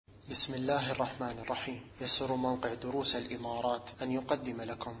بسم الله الرحمن الرحيم. يسر موقع دروس الإمارات أن يقدم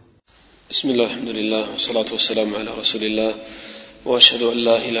لكم. بسم الله الحمد لله والصلاة والسلام على رسول الله، وأشهد أن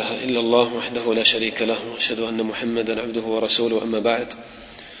لا إله إلا الله وحده لا شريك له، وأشهد أن محمدا عبده ورسوله. أما بعد،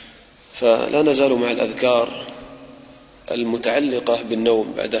 فلا نزال مع الأذكار المتعلقة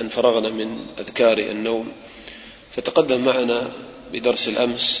بالنوم بعد أن فرغنا من أذكار النوم. فتقدم معنا بدرس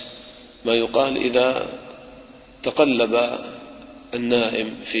الأمس ما يقال إذا تقلب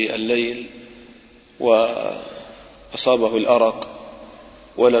النائم في الليل وأصابه الأرق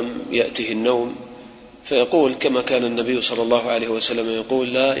ولم يأته النوم، فيقول كما كان النبي صلى الله عليه وسلم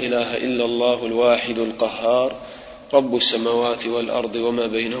يقول: لا إله إلا الله الواحد القهار رب السماوات والأرض وما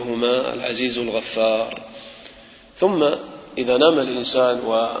بينهما العزيز الغفار. ثم إذا نام الإنسان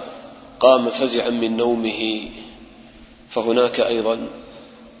وقام فزعا من نومه، فهناك أيضا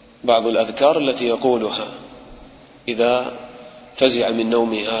بعض الأذكار التي يقولها إذا فزع من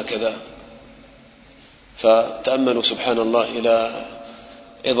نومه هكذا. فتأملوا سبحان الله إلى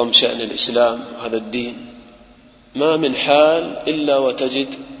عظم شأن الإسلام هذا الدين، ما من حال إلا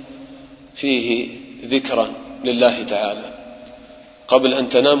وتجد فيه ذكرا لله تعالى. قبل أن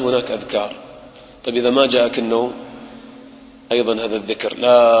تنام هناك أذكار. طيب إذا ما جاءك النوم أيضا هذا الذكر: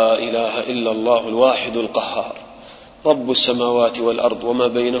 لا إله إلا الله الواحد القهار رب السماوات والأرض وما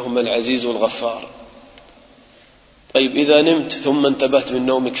بينهما العزيز الغفار. طيب إذا نمت ثم انتبهت من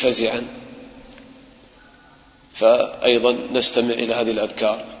نومك فزعا، فأيضا نستمع إلى هذه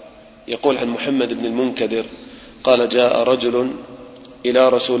الأذكار. يقول عن محمد بن المنكدر قال: جاء رجل إلى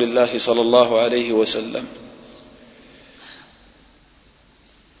رسول الله صلى الله عليه وسلم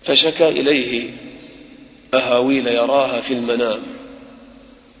فشكى إليه أهاويل يراها في المنام،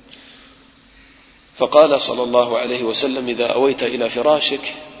 فقال صلى الله عليه وسلم: إذا أويت إلى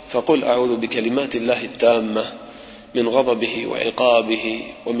فراشك فقل أعوذ بكلمات الله التامة من غضبه وعقابه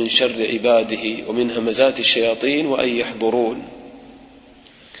ومن شر عباده ومن همزات الشياطين وأن يحضرون.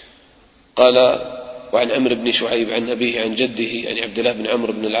 قال: وعن عمرو بن شعيب عن أبيه عن جده عن عبد الله بن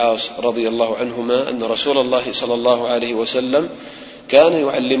عمرو بن العاص رضي الله عنهما أن رسول الله صلى الله عليه وسلم كان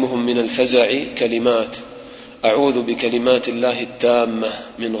يعلمهم من الفزع كلمات: أعوذ بكلمات الله التامة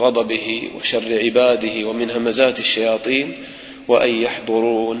من غضبه وشر عباده ومن همزات الشياطين وأن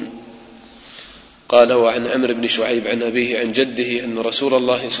يحضرون. قال: وعن عمرو بن شعيب عن أبيه عن جده أن رسول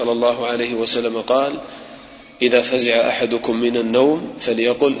الله صلى الله عليه وسلم قال: إذا فزع أحدكم من النوم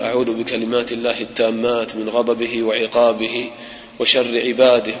فليقل أعوذ بكلمات الله التامات من غضبه وعقابه وشر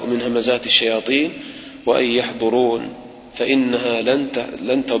عباده ومن همزات الشياطين وأن يحضرون فإنها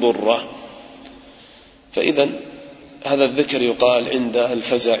لن تضره. فإذا هذا الذكر يقال عند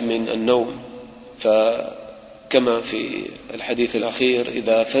الفزع من النوم، فكما في الحديث الأخير: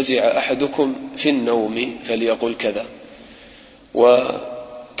 إذا فزع أحدكم في النوم فليقل كذا.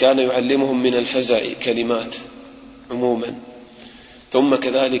 وكان يعلمهم من الفزع كلمات عموما. ثم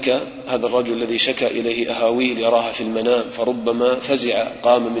كذلك هذا الرجل الذي شكى إليه أهاويل يراها في المنام، فربما فزع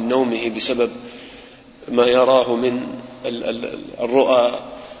قام من نومه بسبب ما يراه من الرؤى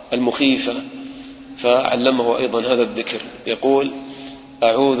المخيفة، فعلمه أيضا هذا الذكر. يقول: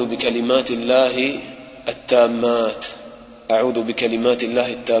 أعوذ بكلمات الله التامات، أعوذ بكلمات الله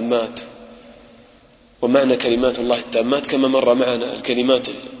التامات. ومعنى كلمات الله التامات كما مر معنا الكلمات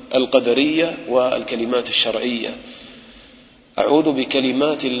القدرية والكلمات الشرعية. أعوذ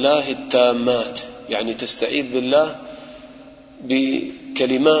بكلمات الله التامات يعني تستعيذ بالله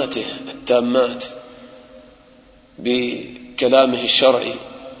بكلماته التامات، بكلامه الشرعي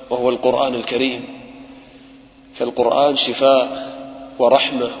وهو القرآن الكريم. فالقرآن شفاء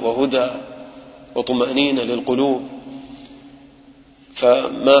ورحمة وهدى وطمأنينة للقلوب،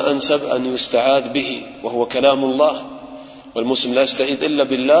 فما أنسب أن يستعاذ به وهو كلام الله، والمسلم لا يستعيذ إلا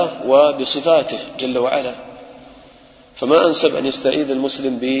بالله وبصفاته جل وعلا. فما أنسب أن يستعيذ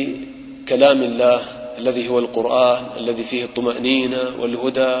المسلم بكلام الله الذي هو القرآن الذي فيه الطمأنينة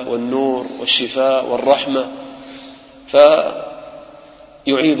والهدى والنور والشفاء والرحمة،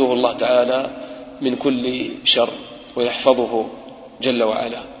 فيعيذه الله تعالى من كل شر ويحفظه جل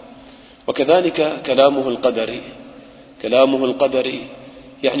وعلا. وكذلك كلامه القدري، كلامه القدري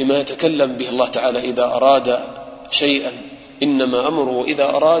يعني ما يتكلم به الله تعالى إذا أراد شيئا، إنما أمره إذا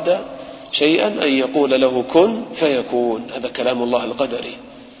أراد شيئا أن يقول له كن فيكون. هذا كلام الله القدري.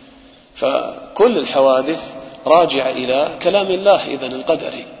 فكل الحوادث راجعة إلى كلام الله إذن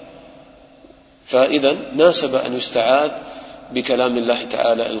القدري. فإذا ناسب أن يستعاذ بكلام الله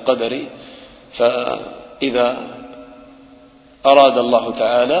تعالى القدري. فإذا أراد الله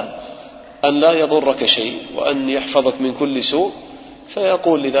تعالى أن لا يضرك شيء وأن يحفظك من كل سوء،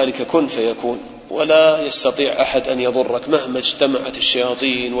 فيقول لذلك كن فيكون، ولا يستطيع أحد أن يضرك مهما اجتمعت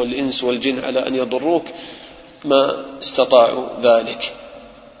الشياطين والإنس والجن على أن يضروك، ما استطاعوا ذلك،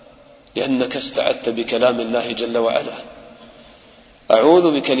 لأنك استعذت بكلام الله جل وعلا.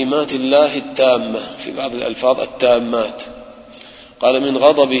 أعوذ بكلمات الله التامة، في بعض الألفاظ التامات، قال من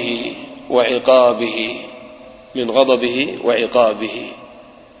غضبه وعقابه، من غضبه وعقابه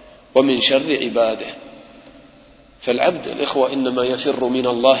ومن شر عباده. فالعبد الإخوة إنما يفر من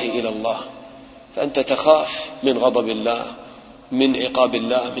الله إلى الله، فأنت تخاف من غضب الله، من عقاب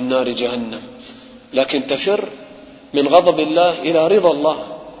الله، من نار جهنم، لكن تفر من غضب الله إلى رضا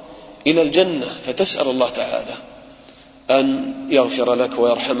الله، إلى الجنة، فتسأل الله تعالى أن يغفر لك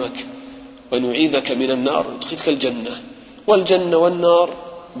ويرحمك وأن يعيذك من النار ويدخلك الجنة. والجنة والنار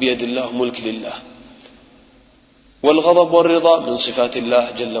بيد الله، ملك لله، والغضب والرضا من صفات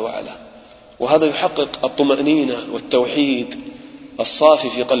الله جل وعلا. وهذا يحقق الطمأنينة والتوحيد الصافي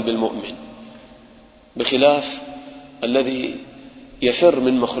في قلب المؤمن، بخلاف الذي يفر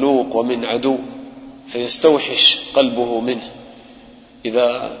من مخلوق ومن عدو فيستوحش قلبه منه.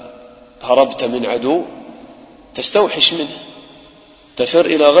 إذا هربت من عدو تستوحش منه، تفر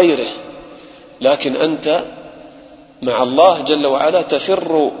إلى غيره، لكن أنت مع الله جل وعلا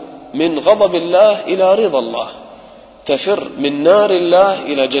تفر من غضب الله إلى رضا الله، تفر من نار الله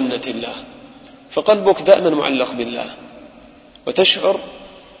إلى جنة الله، فقلبك دائما معلق بالله، وتشعر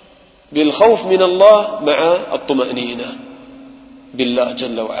بالخوف من الله مع الطمأنينة بالله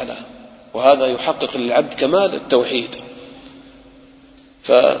جل وعلا. وهذا يحقق للعبد كمال التوحيد.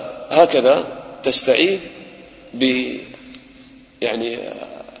 فهكذا تستعيذ يعني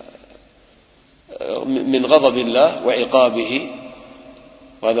من غضب الله وعقابه،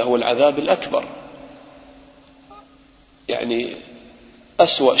 وهذا هو العذاب الأكبر. يعني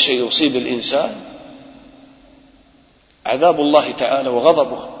أسوأ شيء يصيب الإنسان عذاب الله تعالى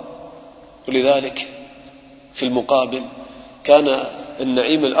وغضبه. ولذلك في المقابل كان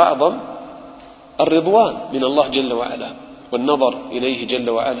النعيم الأعظم الرضوان من الله جل وعلا والنظر إليه جل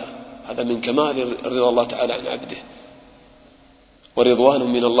وعلا، هذا من كمال رضا الله تعالى عن عبده، ورضوان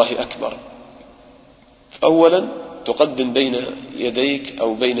من الله أكبر. أولا تقدم بين يديك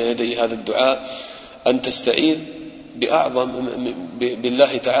أو بين يدي هذا الدعاء أن تستعيذ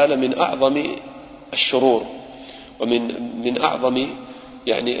بالله تعالى من أعظم الشرور ومن أعظم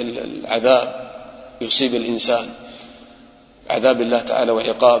يعني العذاب يصيب الإنسان، عذاب الله تعالى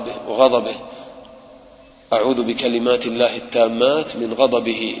وعقابه وغضبه. أعوذ بكلمات الله التامات من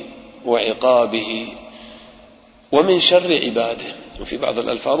غضبه وعقابه ومن شر عباده، وفي بعض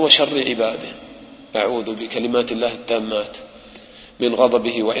الألفاظ وشر عباده. أعوذ بكلمات الله التامات من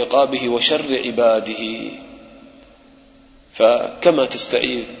غضبه وعقابه وشر عباده. فكما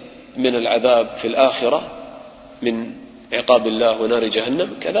تستعيذ من العذاب في الآخرة من عقاب الله ونار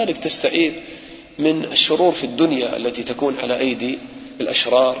جهنم، كذلك تستعيذ من الشرور في الدنيا التي تكون على أيدي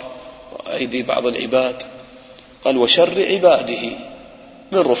الأشرار وأيدي بعض العباد. قال وشر عباده،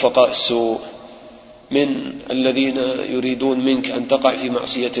 من رفقاء السوء، من الذين يريدون منك أن تقع في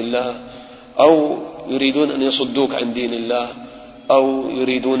معصية الله، أو يريدون أن يصدوك عن دين الله، أو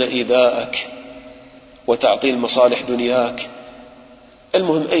يريدون إيذاءك وتعطيل مصالح دنياك.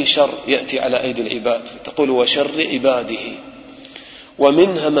 المهم أي شر يأتي على أيدي العباد، تقول وشر عباده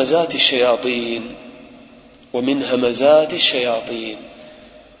ومن همزات الشياطين، ومن همزات الشياطين.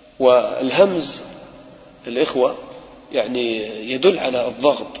 والهمز الإخوة يعني يدل على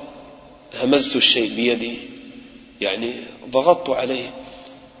الضغط، همزت الشيء بيدي يعني ضغطت عليه.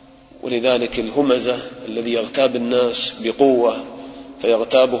 ولذلك الهمزة الذي يغتاب الناس بقوة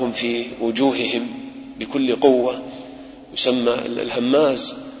فيغتابهم في وجوههم بكل قوة يسمى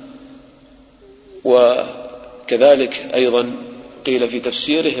الهماز. وكذلك أيضا قيل في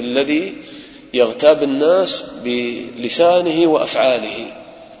تفسيره الذي يغتاب الناس بلسانه وأفعاله،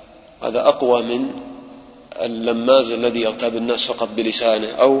 هذا أقوى من اللماز الذي يغتاب الناس فقط بلسانه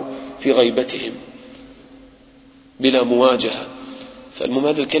أو في غيبتهم بلا مواجهة. فالمهم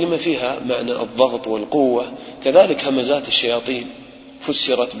هذه الكلمة فيها معنى الضغط والقوة. كذلك همزات الشياطين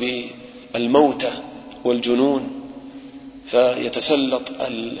فسرت بالموتة والجنون، فيتسلط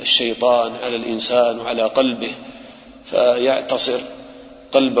الشيطان على الإنسان وعلى قلبه فيعتصر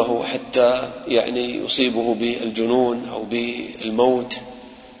قلبه حتى يعني يصيبه بالجنون أو بالموت.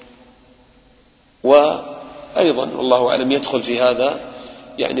 وأيضا والله أعلم يدخل في هذا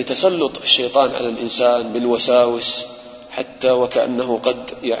يعني تسلط الشيطان على الإنسان بالوساوس حتى وكأنه قد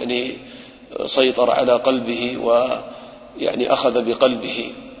يعني سيطر على قلبه ويعني أخذ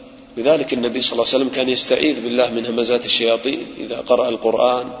بقلبه. لذلك النبي صلى الله عليه وسلم كان يستعيذ بالله من همزات الشياطين إذا قرأ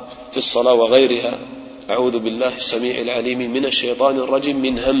القرآن في الصلاة وغيرها. أعوذ بالله السميع العليم من الشيطان الرجيم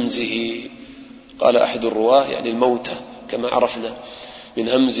من همزه قال أحد الرواه يعني الموتى كما عرفنا، من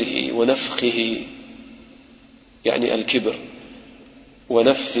همزه ونفخه يعني الكبر،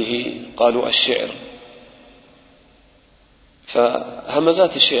 ونفثه قالوا الشعر.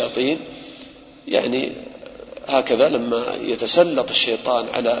 فهمزات الشياطين يعني هكذا لما يتسلط الشيطان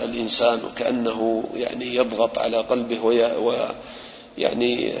على الإنسان وكأنه يعني يضغط على قلبه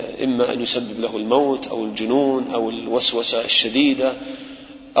ويعني إما أن يسبب له الموت أو الجنون أو الوسوسة الشديدة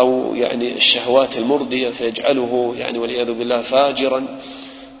أو يعني الشهوات المردية، فيجعله يعني والعياذ بالله فاجرا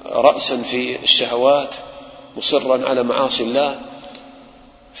رأسا في الشهوات مصرا على معاصي الله.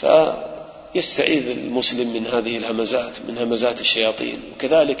 فيستعيذ المسلم من هذه الهمزات، من همزات الشياطين.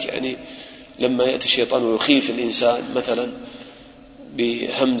 وكذلك يعني لما يأتي الشيطان ويخيف الإنسان مثلا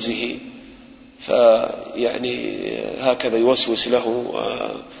بهمزه، فيعني هكذا يوسوس له،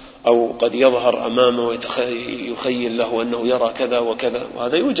 أو قد يظهر أمامه ويخيل له أنه يرى كذا وكذا،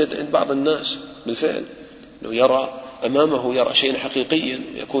 وهذا يوجد عند بعض الناس بالفعل، أنه يرى أمامه يرى شيئا حقيقيا،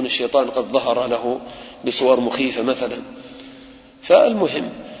 يكون الشيطان قد ظهر له بصور مخيفة مثلا. فالمهم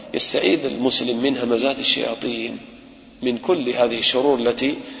يستعيذ المسلم من همزات الشياطين، من كل هذه الشرور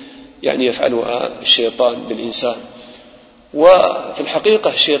التي يعني يفعلها الشيطان بالإنسان. وفي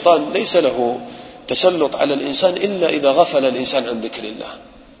الحقيقة الشيطان ليس له تسلط على الإنسان إلا إذا غفل الإنسان عن ذكر الله،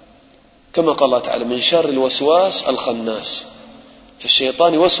 كما قال الله تعالى من شر الوسواس الخناس.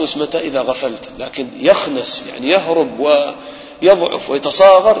 فالشيطان يوسوس متى؟ إذا غفلت، لكن يخنس يعني يهرب ويضعف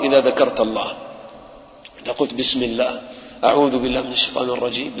ويتصاغر إذا ذكرت الله. إذا قلت بسم الله، أعوذ بالله من الشيطان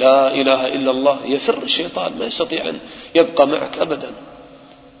الرجيم، لا إله إلا الله، يفر الشيطان، ما يستطيع أن يبقى معك أبدا.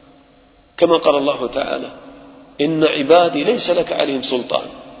 كما قال الله تعالى إن عبادي ليس لك عليهم سلطان،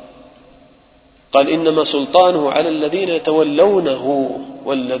 قال إنما سلطانه على الذين يتولونه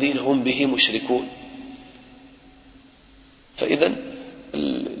والذين هم به مشركون. فإذا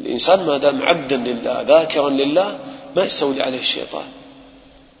الإنسان ما دام عبدا لله ذاكرا لله ما يستولي عليه الشيطان،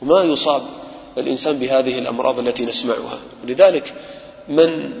 وما يصاب الإنسان بهذه الأمراض التي نسمعها. ولذلك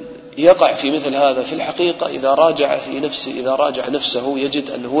من يقع في مثل هذا في الحقيقة إذا راجع نفسه يجد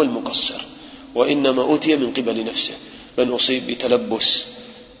أنه هو المقصر، وإنما أتي من قبل نفسه. من أصيب بتلبس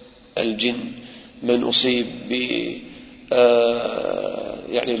الجن، من أصيب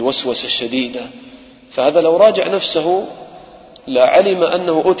يعني الوسوسة الشديدة، فهذا لو راجع نفسه لعلم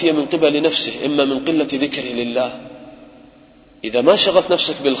أنه أتي من قبل نفسه، إما من قلة ذكره لله. إذا ما شغلت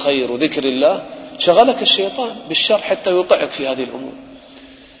نفسك بالخير وذكر الله شغلك الشيطان بالشر حتى يوقعك في هذه الأمور.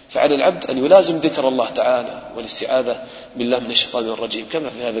 فعلى العبد أن يلازم ذكر الله تعالى والاستعاذة بالله من الشيطان الرجيم كما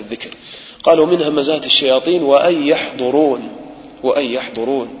في هذا الذكر. قالوا من همزات الشياطين وأن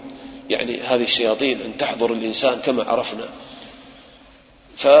يحضرون يعني هذه الشياطين أن تحضر الإنسان كما عرفنا.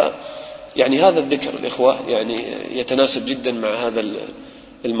 يعني هذا الذكر الإخوة يعني يتناسب جدا مع هذا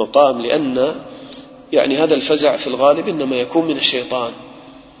المقام، لأن يعني هذا الفزع في الغالب إنما يكون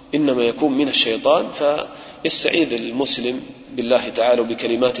من الشيطان، فيستعيذ المسلم بالله تعالى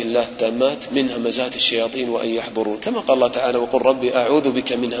وبكلمات الله التامات من همزات الشياطين وأن يحضرون، كما قال الله تعالى وقل ربي أعوذ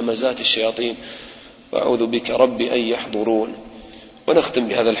بك من همزات الشياطين وأعوذ بك ربي أن يحضرون. ونختم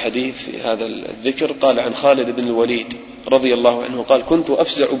بهذا الحديث في هذا الذكر. قال عن خالد بن الوليد رضي الله عنه قال كنت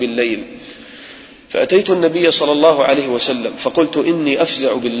أفزع بالليل فأتيت النبي صلى الله عليه وسلم فقلت إني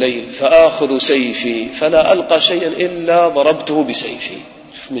أفزع بالليل فآخذ سيفي فلا ألقى شيئا إلا ضربته بسيفي،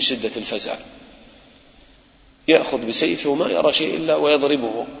 من شدة الفزع يأخذ بسيفه وما يرى شيء إلا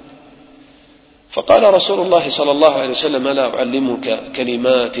ويضربه. فقال رسول الله صلى الله عليه وسلم لا أعلمك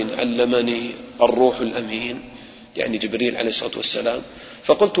كلمات علمني الروح الأمين، يعني جبريل عليه الصلاة والسلام.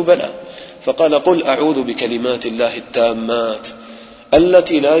 فقلت بلى. فقال قل أعوذ بكلمات الله التامات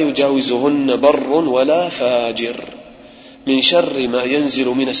التي لا يجاوزهن بر ولا فاجر من شر ما ينزل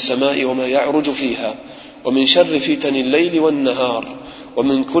من السماء وما يعرج فيها ومن شر فتن الليل والنهار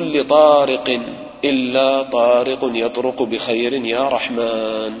ومن كل طارق إلا طارق يطرق بخير يا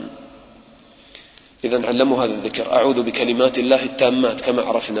رحمن. إذن علموا هذا الذكر أعوذ بكلمات الله التامات كما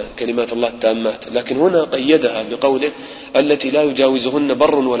عرفنا كلمات الله التامات، لكن هنا قيدها بقوله التي لا يجاوزهن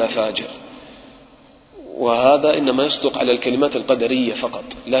بر ولا فاجر، وهذا إنما يصدق على الكلمات القدرية فقط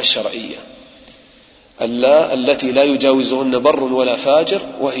لا الشرعية. التي لا يجاوزهن بر ولا فاجر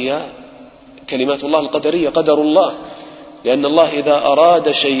وهي كلمات الله القدرية، قدر الله، لأن الله إذا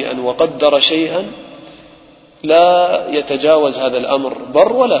أراد شيئا وقدر شيئا لا يتجاوز هذا الأمر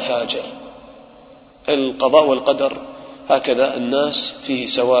بر ولا فاجر. القضاء والقدر هكذا الناس فيه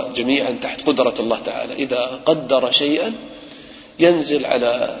سواء جميعا تحت قدرة الله تعالى، إذا قدر شيئا ينزل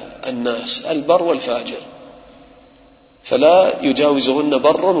على الناس البر والفاجر، فلا يجاوزهن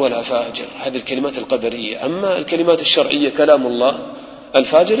بر ولا فاجر. هذه الكلمات القدرية. أما الكلمات الشرعية كلام الله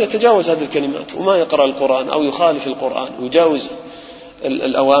الفاجر يتجاوز هذه الكلمات وما يقرأ القرآن أو يخالف القرآن ويجاوز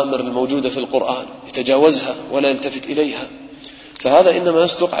الأوامر الموجودة في القرآن، يتجاوزها ولا يلتفت إليها، فهذا إنما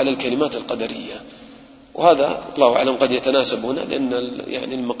يصدق على الكلمات القدرية. وهذا الله أعلم قد يتناسب هنا، لأن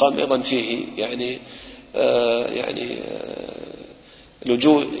يعني المقام أيضا فيه يعني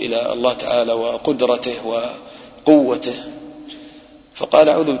لجوء إلى الله تعالى وقدرته وقوته. فقال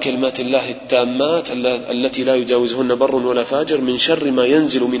أعوذ بكلمات الله التامات التي لا يجاوزهن بر ولا فاجر من شر ما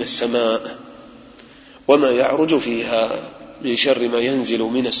ينزل من السماء وما يعرج فيها. من شر ما ينزل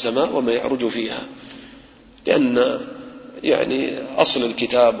من السماء وما يعرج فيها، لأن يعني أصل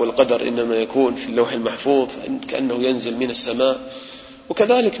الكتاب والقدر إنما يكون في اللوح المحفوظ كأنه ينزل من السماء،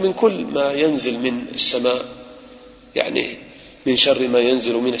 وكذلك من كل ما ينزل من السماء، يعني من شر ما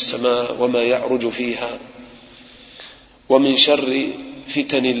ينزل من السماء وما يعرج فيها، ومن شر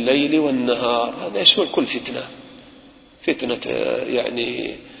فتن الليل والنهار. هذا يشمل كل فتنة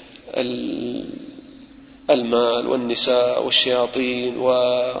يعني المال والنساء والشياطين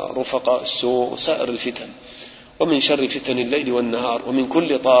ورفقاء السوء وسائر الفتن. ومن شر فتن الليل والنهار ومن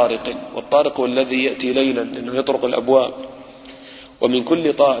كل طارق، والطارق هو الذي يأتي ليلا لأنه يطرق الأبواب، ومن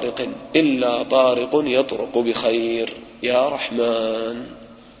كل طارق إلا طارق يطرق بخير يا رحمن.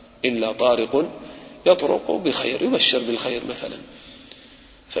 إلا طارق يطرق بخير، يبشر بالخير مثلا،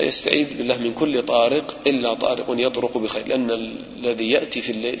 فيستعيذ بالله من كل طارق إلا طارق يطرق بخير، لأن الذي يأتي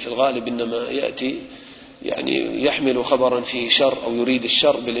في الليل في الغالب إنما يأتي يعني يحمل خبرا فيه شر أو يريد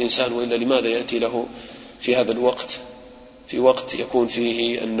الشر بالإنسان، وإلا لماذا يأتي له في هذا الوقت، في وقت يكون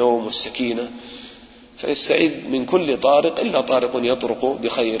فيه النوم والسكينة؟ فيستعيذ من كل طارق إلا طارق يطرق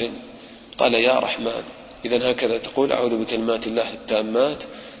بخير. قال يا رحمن. إذن هكذا تقول أعوذ بكلمات الله التامات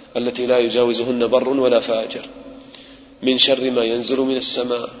التي لا يجاوزهن بر ولا فاجر من شر ما ينزل من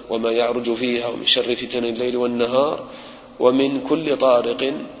السماء وما يعرج فيها، ومن شر فتن الليل والنهار، ومن كل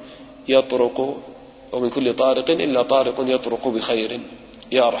طارق يطرق، ومن كل طارق إلا طارق يطرق بخير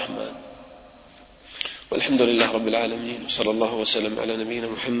يا رحمن. والحمد لله رب العالمين، وصلى الله وسلم على نبينا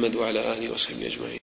محمد وعلى آله وصحبه أجمعين.